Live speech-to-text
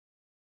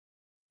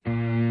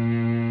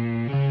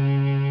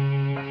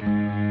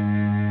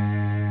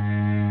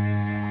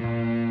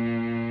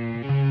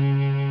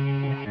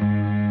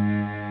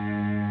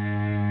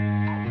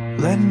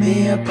Let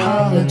me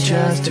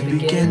apologize to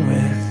begin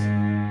with.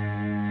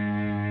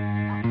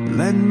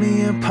 Let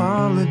me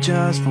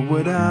apologize for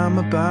what I'm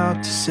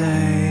about to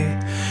say.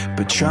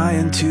 But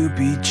trying to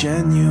be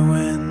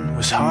genuine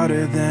was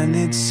harder than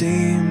it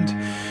seemed,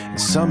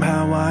 and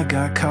somehow I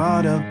got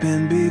caught up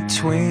in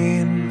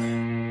between.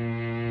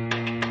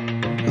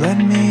 Let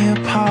me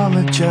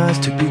apologize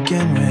to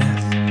begin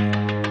with.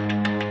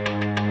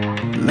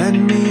 Let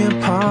me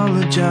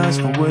apologize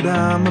for what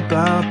I'm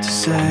about to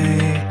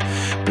say.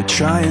 But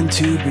trying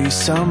to be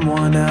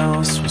someone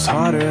else was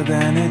harder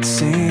than it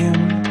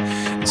seemed,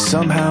 and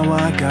somehow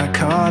I got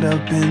caught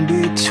up in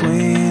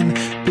between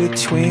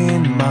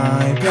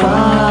my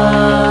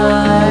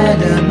pride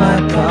and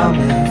my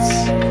promise,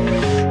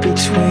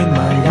 between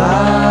my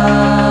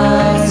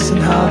lies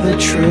and how the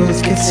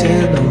truth gets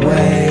in the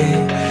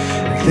way.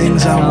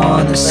 Things I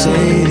wanna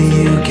say to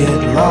you get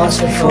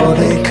lost before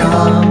they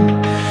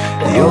come.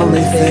 The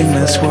only thing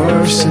that's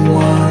worse than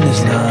one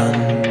is none.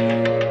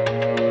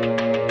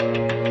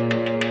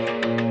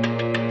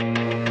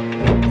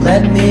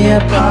 Let me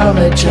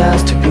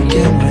apologize to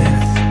begin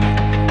with.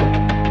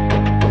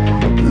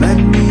 Let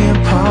me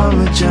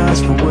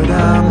apologize for what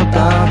I'm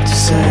about to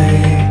say.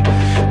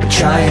 But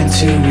trying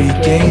to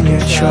regain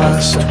your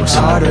trust was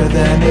harder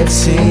than it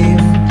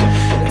seemed,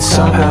 and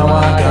somehow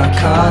I got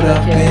caught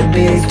up in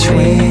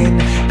between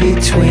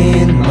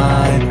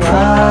my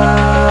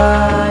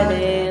pride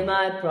and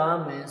my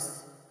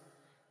promise,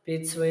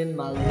 between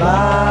my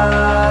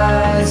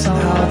lies and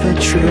how the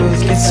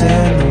truth gets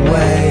in the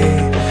way.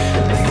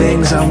 The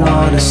things I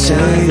wanna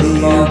say to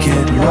you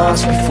get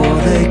lost before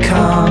they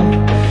come.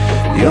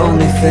 The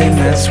only thing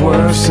that's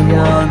worse than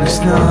one is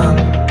none.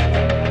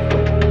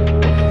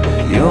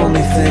 The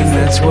only thing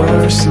that's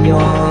worse than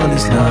one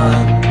is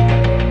none.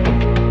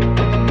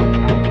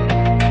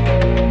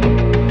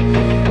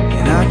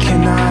 And I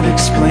cannot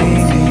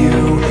explain to you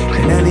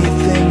in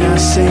anything I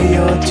say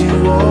or do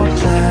or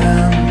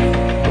plan.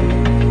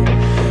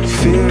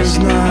 Fear's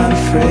not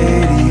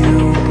afraid of you,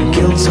 but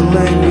guilt's a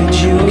language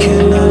you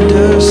can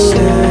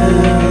understand.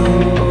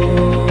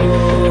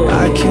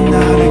 I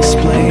cannot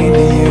explain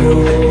to you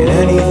in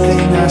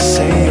anything I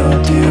say or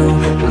do.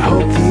 I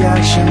hope the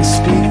actions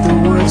speak the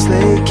words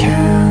they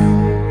can.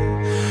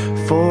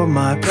 For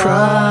my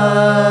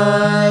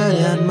pride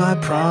and my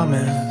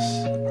promise,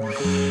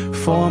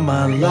 for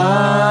my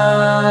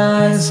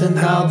lies and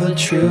how the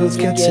truth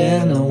gets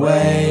in the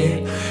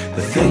way.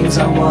 The things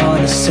I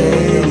wanna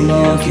say to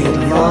you get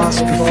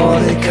lost before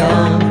they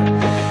come.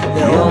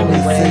 The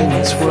only thing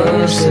that's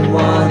worse than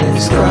one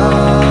is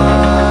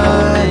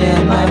pride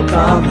and my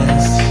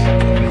promise,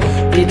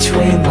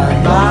 between my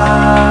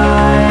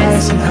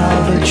lies and how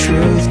the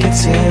truth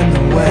gets in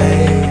the way.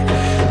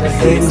 The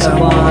things I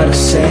wanna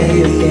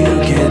say to you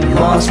get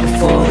lost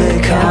before they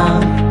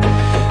come.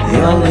 The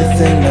only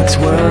thing that's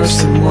worse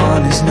than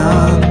one is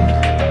none.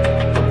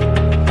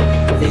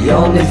 The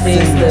only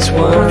thing that's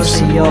worse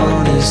than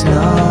one is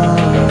none.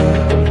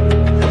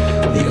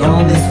 The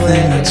only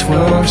thing that's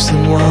worse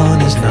than one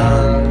is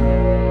none.